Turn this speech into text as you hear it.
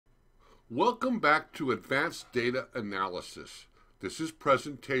Welcome back to Advanced Data Analysis. This is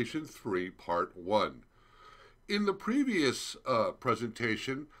Presentation 3, Part 1. In the previous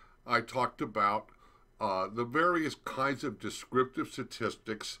presentation, I talked about the various kinds of descriptive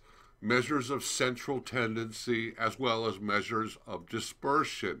statistics, measures of central tendency, as well as measures of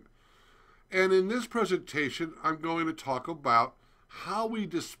dispersion. And in this presentation, I'm going to talk about how we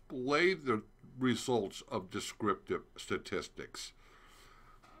display the results of descriptive statistics.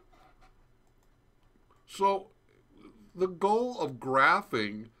 So the goal of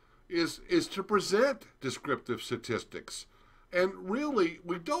graphing is to present descriptive statistics. And really,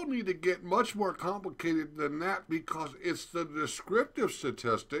 we don't need to get much more complicated than that, because it's the descriptive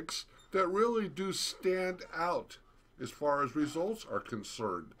statistics that really do stand out as far as results are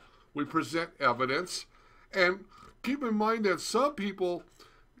concerned. We present evidence, and keep in mind that some people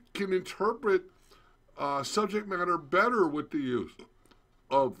can interpret subject matter better with the use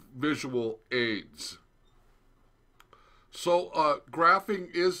of visual aids. So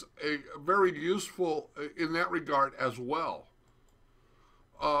graphing is very useful in that regard as well.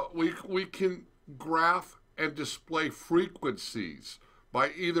 We can graph and display frequencies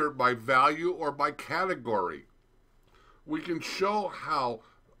either by value or by category. We can show how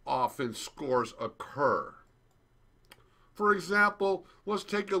often scores occur. For example, let's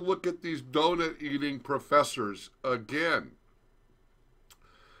take a look at these donut-eating professors again.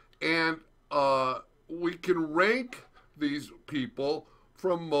 And we can rank these people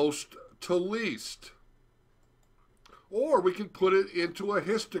from most to least. Or we can put it into a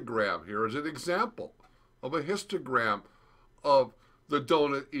histogram. Here is an example of a histogram of the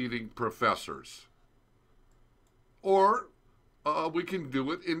donut-eating professors. Or we can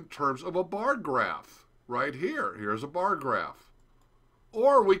do it in terms of a bar graph. Right here. Here's a bar graph.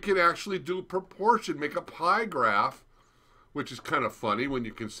 Or we can actually do proportion, make a pie graph, which is kind of funny when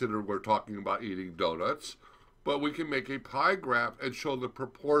you consider we're talking about eating donuts. But we can make a pie graph and show the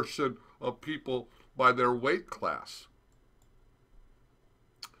proportion of people by their weight class.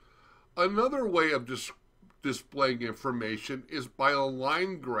 Another way of displaying information is by a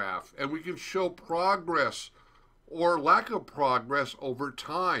line graph, and we can show progress or lack of progress over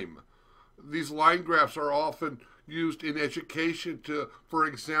time. These line graphs are often used in education to, for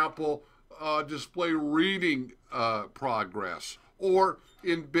example, display reading progress, or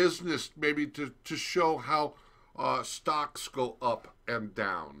in business maybe to show how stocks go up and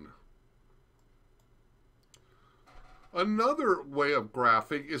down. Another way of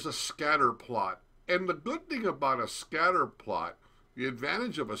graphing is a scatter plot. And the good thing about a scatter plot, the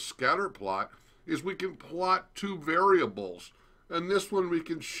advantage of a scatter plot, is we can plot two variables. And this one we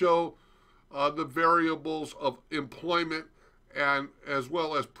can show the variables of employment and as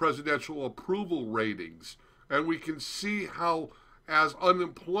well as presidential approval ratings. And we can see how as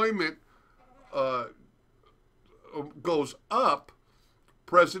unemployment goes up,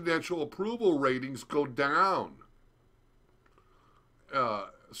 presidential approval ratings go down.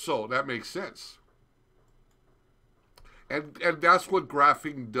 So that makes sense. And that's what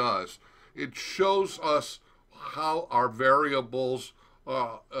graphing does. It shows us how our variables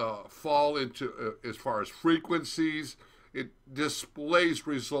fall into as far as frequencies. It displays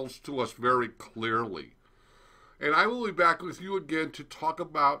results to us very clearly. And I will be back with you again to talk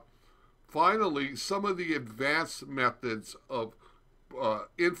about, finally, some of the advanced methods of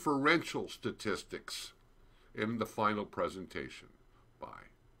inferential statistics in the final presentation. Bye.